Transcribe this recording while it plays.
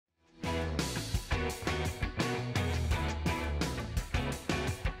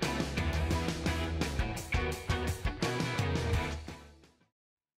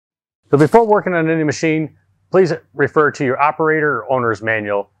So before working on any machine, please refer to your operator or owner's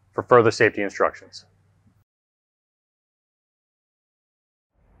manual for further safety instructions.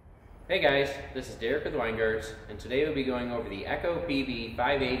 Hey guys, this is Derek with Weingartz, and today we'll be going over the Echo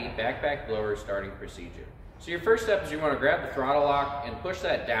PB580 backpack blower starting procedure. So your first step is you want to grab the throttle lock and push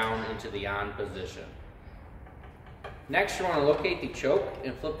that down into the on position. Next, you want to locate the choke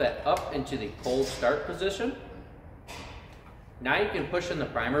and flip that up into the cold start position. Now you can push in the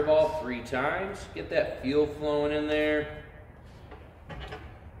primer ball 3 times, get that fuel flowing in there.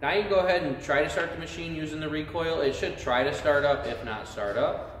 Now you can go ahead and try to start the machine using the recoil. It should try to start up, if not start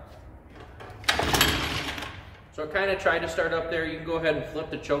up. So it kind of tried to start up there. You can go ahead and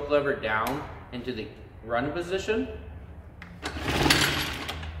flip the choke lever down into the run position.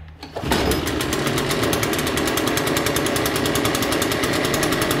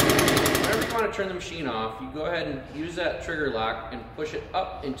 Whenever you want to turn the machine off, you go ahead and use that trigger lock and push it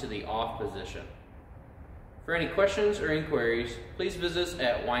up into the off position. For any questions or inquiries, please visit us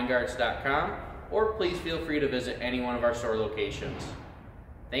at weingartz.com, or please feel free to visit any one of our store locations.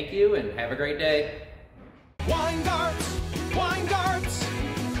 Thank you and have a great day. Weingartz,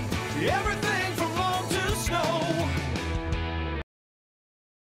 everything.